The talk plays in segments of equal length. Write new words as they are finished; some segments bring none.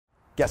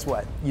Guess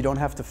what? You don't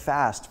have to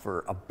fast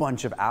for a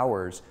bunch of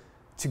hours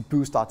to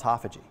boost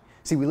autophagy.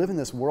 See, we live in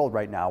this world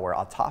right now where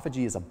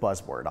autophagy is a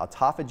buzzword.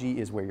 Autophagy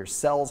is where your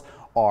cells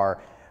are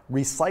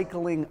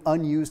recycling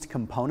unused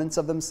components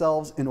of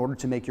themselves in order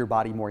to make your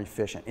body more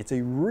efficient. It's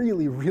a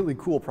really, really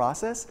cool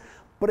process,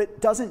 but it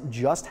doesn't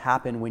just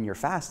happen when you're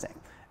fasting.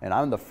 And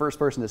I'm the first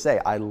person to say,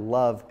 I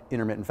love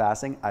intermittent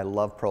fasting, I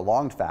love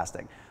prolonged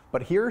fasting.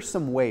 But here are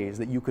some ways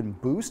that you can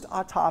boost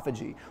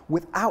autophagy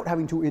without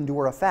having to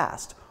endure a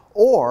fast,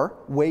 or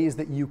ways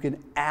that you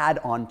can add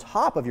on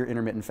top of your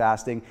intermittent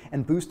fasting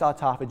and boost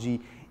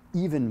autophagy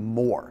even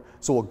more.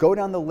 So we'll go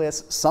down the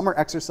list. Some are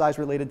exercise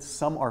related,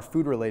 some are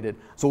food related.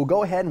 So we'll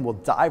go ahead and we'll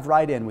dive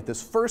right in with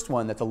this first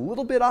one that's a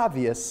little bit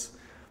obvious,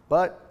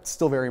 but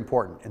still very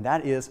important, and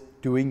that is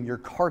doing your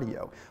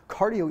cardio.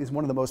 Cardio is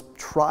one of the most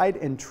tried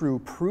and true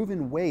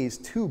proven ways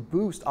to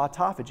boost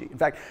autophagy. In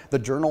fact, the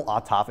journal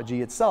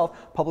Autophagy itself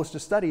published a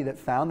study that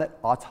found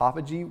that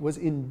autophagy was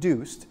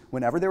induced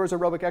whenever there was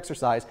aerobic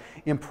exercise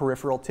in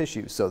peripheral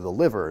tissues. So the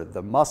liver,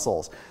 the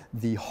muscles,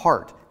 the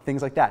heart,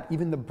 things like that,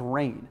 even the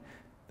brain.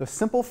 The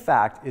simple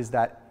fact is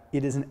that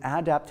it is an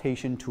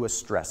adaptation to a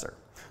stressor.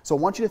 So I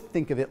want you to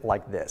think of it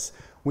like this.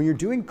 When you're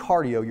doing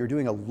cardio, you're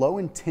doing a low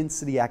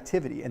intensity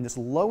activity, and this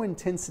low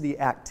intensity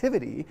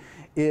activity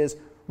is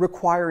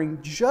requiring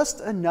just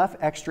enough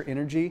extra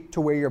energy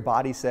to where your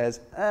body says,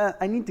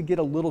 I need to get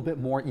a little bit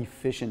more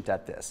efficient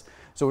at this.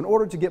 So in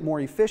order to get more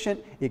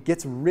efficient, it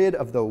gets rid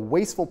of the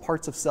wasteful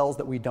parts of cells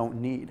that we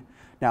don't need.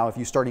 Now, if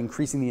you start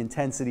increasing the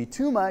intensity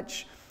too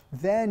much,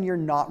 then you're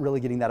not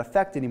really getting that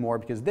effect anymore,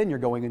 because then you're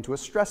going into a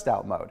stressed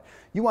out mode.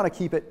 You want to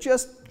keep it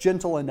just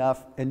gentle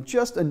enough and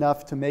just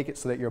enough to make it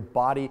so that your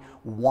body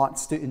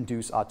wants to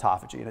induce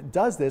autophagy. And it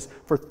does this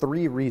for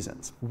 3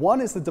 reasons.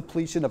 One is the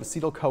depletion of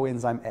acetyl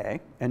coenzyme A,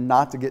 and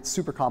not to get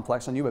super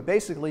complex on you, but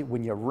basically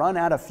when you run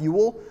out of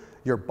fuel,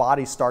 your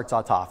body starts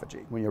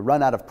autophagy. When you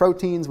run out of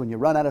proteins, when you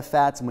run out of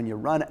fats, and when you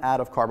run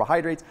out of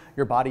carbohydrates,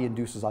 your body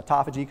induces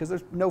autophagy because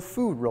there's no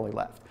food really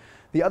left.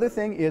 The other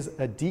thing is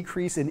a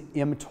decrease in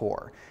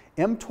MTOR.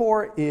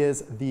 MTOR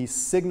is the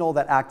signal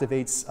that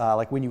activates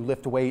like when you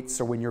lift weights,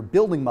 or when you're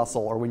building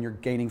muscle, or when you're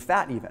gaining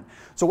fat even.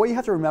 So what you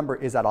have to remember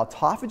is that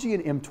autophagy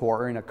and MTOR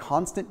are in a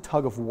constant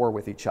tug of war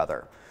with each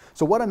other.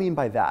 So what I mean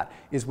by that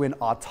is when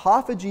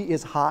autophagy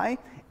is high,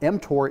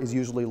 MTOR is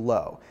usually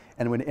low.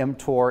 And when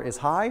MTOR is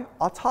high,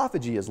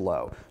 autophagy is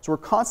low. So we're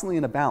constantly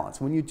in a balance.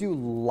 When you do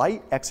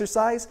light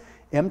exercise,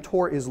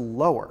 MTOR is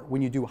lower.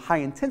 When you do high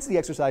intensity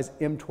exercise,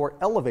 MTOR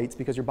elevates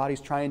because your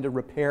body's trying to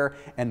repair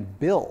and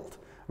build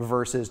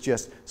versus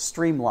just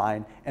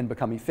streamline and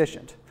become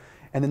efficient.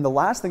 And then the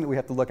last thing that we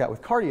have to look at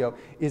with cardio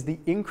is the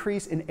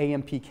increase in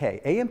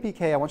AMPK.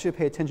 AMPK, I want you to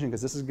pay attention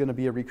because this is going to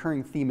be a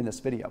recurring theme in this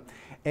video.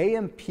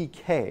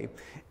 AMPK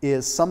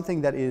is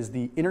something that is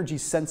the energy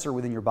sensor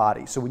within your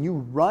body. So when you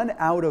run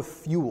out of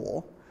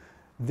fuel,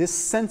 this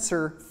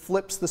sensor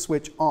flips the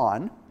switch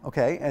on,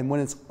 okay? And when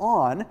it's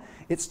on,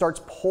 it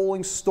starts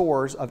pulling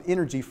stores of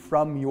energy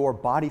from your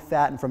body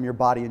fat and from your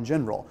body in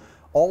general.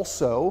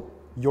 Also,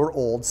 your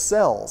old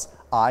cells,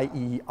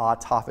 i.e.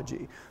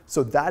 autophagy.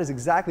 So that is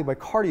exactly why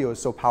cardio is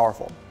so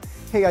powerful.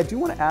 Hey, I do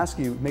want to ask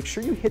you, make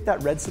sure you hit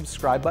that red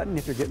subscribe button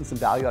if you're getting some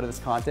value out of this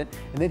content,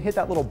 and then hit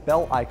that little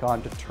bell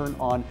icon to turn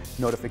on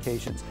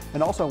notifications.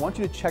 And also, I want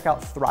you to check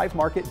out Thrive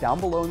Market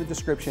down below in the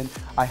description.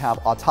 I have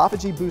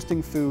autophagy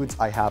boosting foods,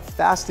 I have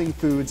fasting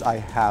foods, I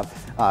have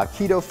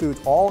keto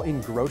foods, all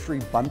in grocery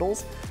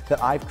bundles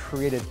that I've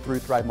created through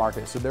Thrive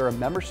Market. So they're a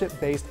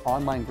membership-based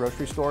online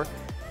grocery store.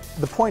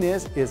 The point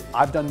is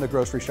I've done the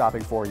grocery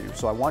shopping for you.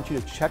 So I want you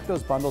to check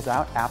those bundles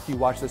out after you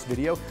watch this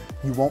video.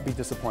 You won't be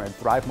disappointed.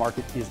 Thrive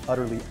Market is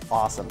utterly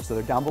awesome. So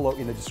they're down below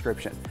in the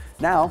description.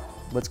 Now,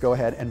 let's go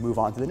ahead and move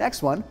on to the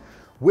next one,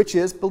 which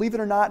is, believe it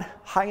or not,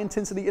 high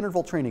intensity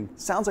interval training.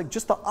 Sounds like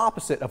just the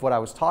opposite of what I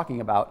was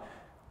talking about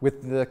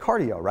with the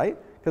cardio, right?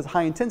 Because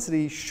high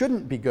intensity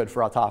shouldn't be good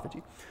for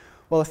autophagy.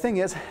 Well, the thing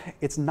is,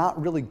 it's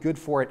not really good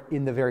for it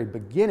in the very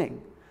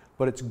beginning,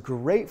 but it's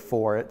great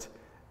for it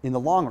in the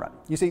long run.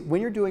 You see,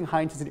 when you're doing high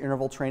intensity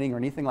interval training or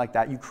anything like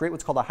that, you create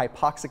what's called a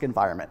hypoxic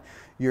environment.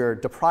 You're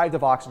deprived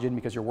of oxygen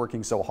because you're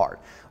working so hard.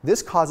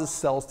 This causes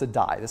cells to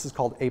die. This is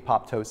called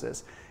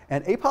apoptosis.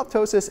 And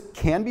apoptosis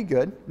can be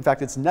good. In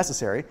fact, it's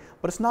necessary,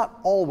 but it's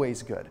not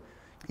always good.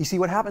 You see,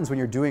 what happens when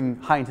you're doing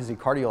high intensity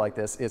cardio like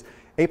this is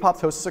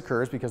apoptosis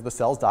occurs because the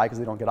cells die because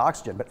they don't get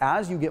oxygen. But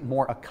as you get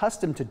more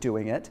accustomed to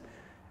doing it,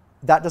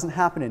 that doesn't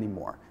happen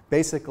anymore.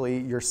 Basically,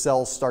 your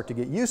cells start to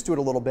get used to it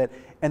a little bit,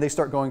 and they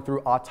start going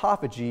through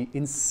autophagy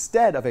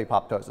instead of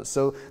apoptosis.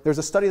 So there's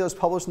a study that was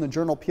published in the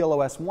journal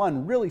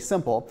PLOS1, really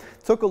simple,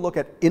 took a look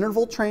at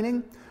interval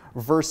training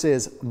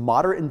versus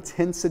moderate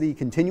intensity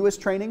continuous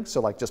training, so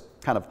like just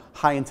kind of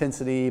high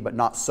intensity, but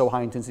not so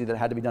high intensity that it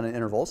had to be done in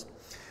intervals.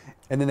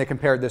 And then they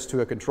compared this to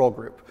a control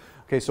group.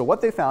 Okay, so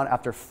what they found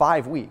after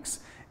 5 weeks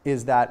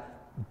is that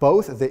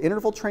both the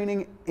interval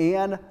training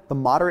and the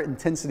moderate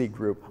intensity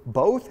group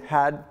both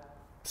had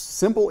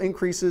simple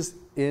increases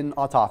in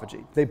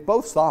autophagy. They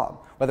both saw them,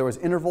 whether it was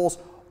intervals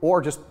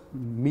or just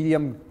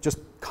medium, just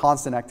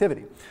constant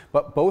activity.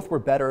 But both were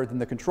better than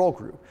the control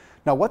group.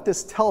 Now what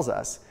this tells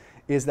us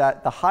is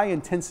that the high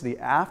intensity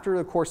after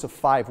the course of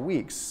 5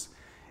 weeks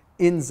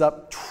ends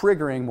up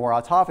triggering more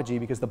autophagy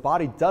because the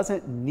body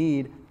doesn't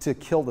need to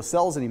kill the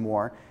cells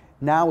anymore.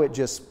 Now it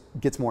just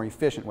gets more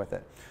efficient with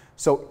it.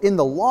 So in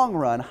the long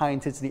run, high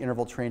intensity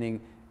interval training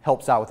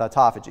helps out with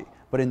autophagy,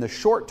 but in the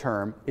short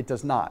term, it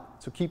does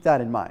not. So keep that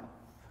in mind.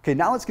 Okay,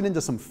 now let's get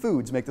into some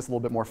foods to make this a little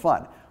bit more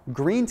fun.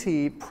 Green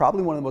tea,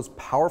 probably one of the most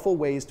powerful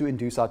ways to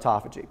induce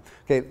autophagy.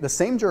 Okay, the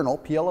same journal,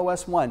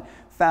 PLOS1,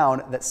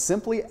 found that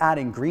simply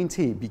adding green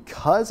tea,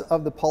 because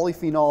of the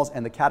polyphenols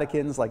and the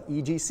catechins like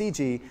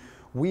EGCG,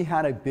 we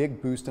had a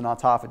big boost in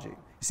autophagy. You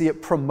see,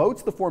 it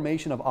promotes the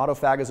formation of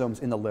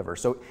autophagosomes in the liver.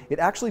 So it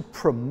actually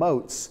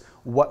promotes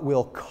what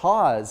will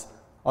cause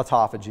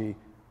autophagy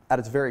at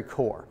its very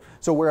core.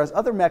 So whereas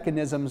other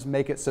mechanisms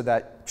make it so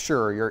that,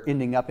 sure, you're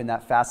ending up in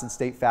that fasted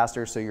state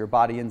faster, so your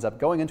body ends up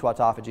going into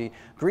autophagy,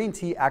 green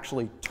tea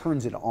actually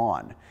turns it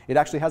on. It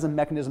actually has a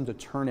mechanism to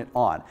turn it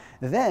on.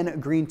 Then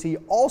green tea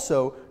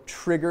also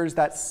triggers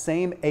that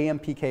same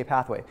AMPK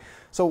pathway.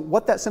 So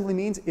what that simply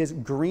means is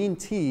green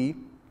tea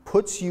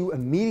puts you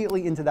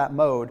immediately into that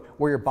mode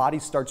where your body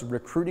starts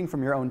recruiting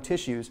from your own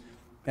tissues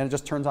and it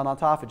just turns on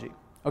autophagy.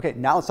 Okay,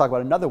 now let's talk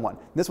about another one.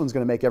 This one's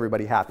going to make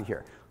everybody happy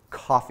here.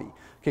 Coffee.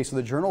 Okay, so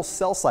the journal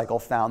Cell Cycle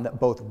found that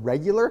both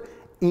regular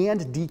and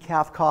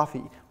decaf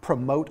coffee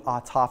promote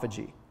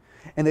autophagy.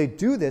 And they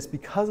do this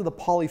because of the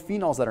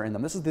polyphenols that are in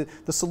them. This is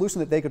the solution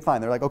that they could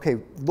find. They're like, okay,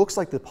 looks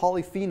like the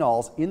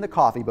polyphenols in the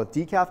coffee, both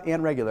decaf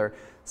and regular,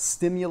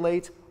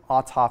 stimulate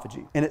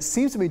autophagy. And it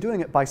seems to be doing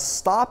it by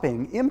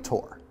stopping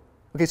MTOR.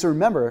 Okay, so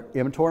remember,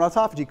 MTOR and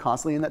autophagy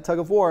constantly in that tug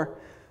of war.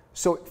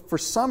 So for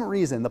some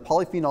reason, the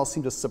polyphenols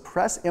seem to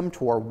suppress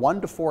MTOR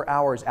 1 to 4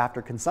 hours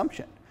after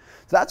consumption.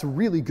 So that's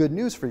really good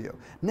news for you.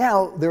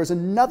 Now, there's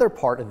another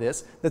part of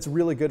this that's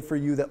really good for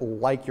you that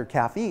like your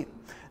caffeine.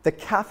 The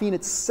caffeine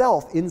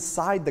itself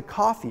inside the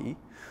coffee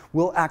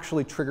will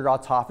actually trigger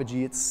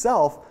autophagy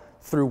itself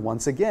through,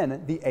 once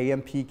again, the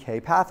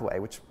AMPK pathway,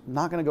 which I'm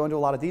not going to go into a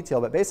lot of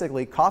detail, but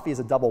basically coffee is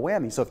a double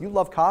whammy. So if you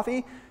love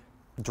coffee,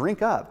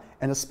 drink up,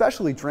 and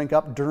especially drink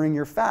up during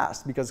your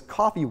fast, because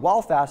coffee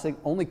while fasting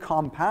only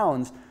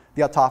compounds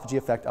the autophagy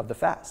effect of the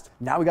fast.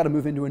 Now we got to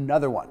move into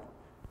another one,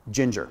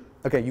 ginger.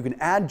 Okay, you can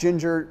add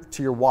ginger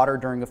to your water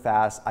during a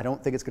fast. I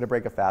don't think it's going to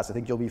break a fast. I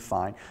think you'll be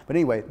fine. But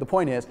anyway, the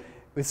point is,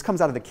 this comes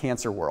out of the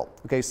cancer world.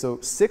 Okay, so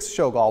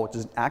 6-Shogal, which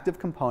is an active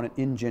component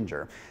in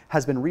ginger,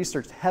 has been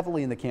researched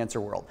heavily in the cancer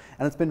world,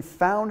 and it's been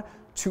found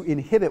to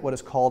inhibit what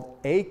is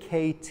called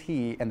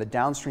AKT and the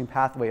downstream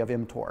pathway of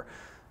mTOR.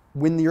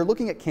 When you're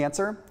looking at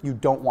cancer, you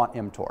don't want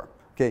mTOR.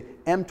 Okay,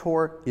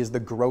 mTOR is the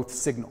growth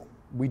signal.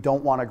 We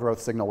don't want a growth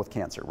signal with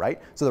cancer,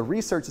 right? So the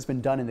research that's been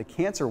done in the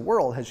cancer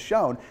world has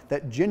shown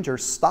that ginger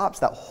stops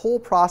that whole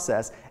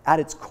process at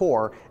its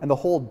core and the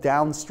whole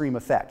downstream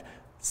effect.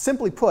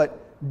 Simply put,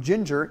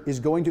 ginger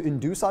is going to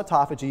induce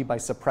autophagy by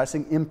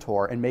suppressing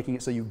mTOR and making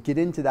it so you get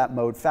into that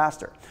mode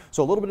faster.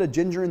 So a little bit of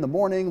ginger in the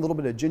morning, a little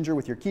bit of ginger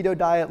with your keto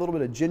diet, a little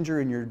bit of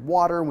ginger in your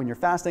water when you're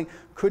fasting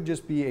could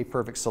just be a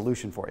perfect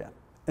solution for you.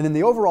 And then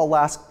the overall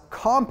last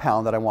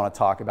compound that I want to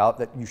talk about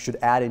that you should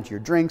add into your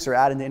drinks or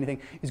add into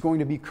anything is going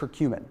to be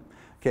curcumin.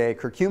 Okay,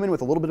 curcumin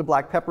with a little bit of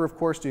black pepper, of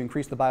course, to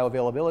increase the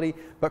bioavailability,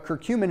 but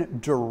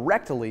curcumin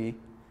directly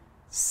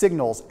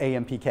signals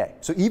AMPK.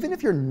 So even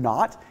if you're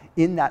not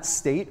in that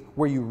state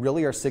where you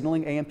really are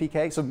signaling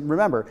AMPK, so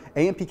remember,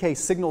 AMPK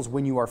signals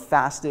when you are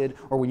fasted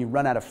or when you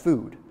run out of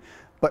food,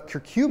 but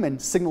curcumin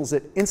signals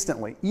it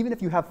instantly, even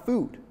if you have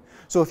food.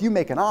 So if you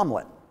make an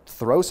omelet,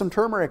 throw some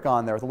turmeric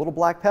on there with a little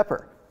black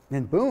pepper,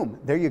 and boom,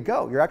 there you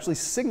go. You're actually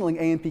signaling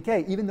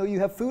AMPK even though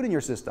you have food in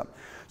your system.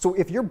 So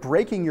if you're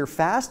breaking your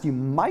fast, you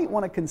might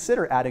want to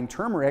consider adding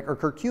turmeric or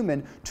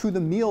curcumin to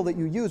the meal that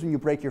you use when you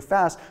break your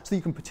fast so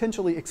you can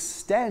potentially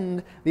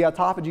extend the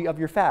autophagy of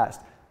your fast.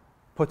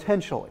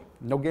 Potentially.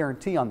 No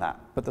guarantee on that,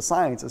 but the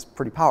science is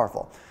pretty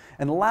powerful.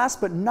 And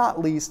last but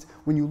not least,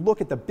 when you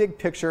look at the big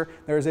picture,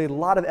 there's a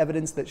lot of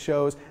evidence that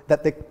shows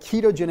that the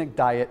ketogenic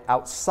diet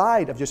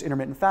outside of just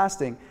intermittent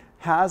fasting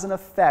has an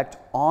effect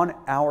on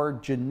our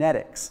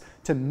genetics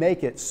to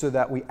make it so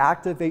that we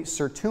activate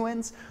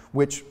sirtuins,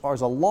 which is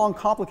a long,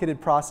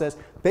 complicated process,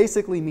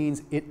 basically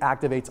means it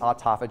activates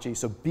autophagy.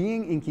 So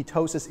being in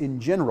ketosis in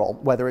general,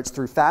 whether it's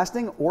through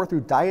fasting or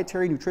through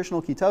dietary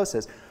nutritional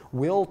ketosis,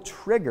 will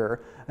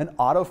trigger an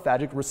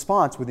autophagic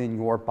response within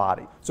your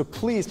body. So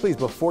please,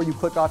 before you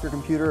click off your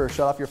computer or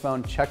shut off your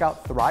phone, check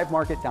out Thrive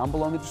Market down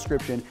below in the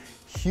description.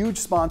 Huge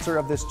sponsor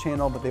of this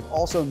channel, but they've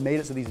also made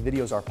it so these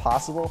videos are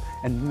possible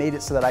and made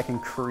it so that I can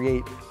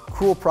create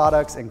cool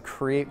products and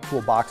create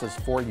cool boxes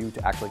for you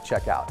to actually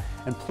check out.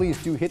 And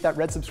please do hit that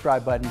red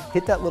subscribe button,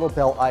 hit that little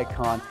bell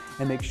icon,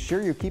 and make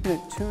sure you're keeping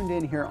it tuned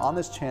in here on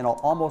this channel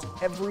almost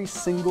every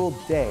single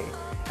day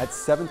at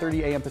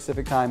 7:30 a.m.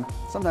 Pacific time,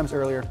 sometimes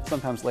earlier,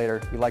 sometimes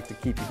later. We like to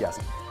keep you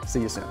guessing.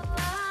 See you soon.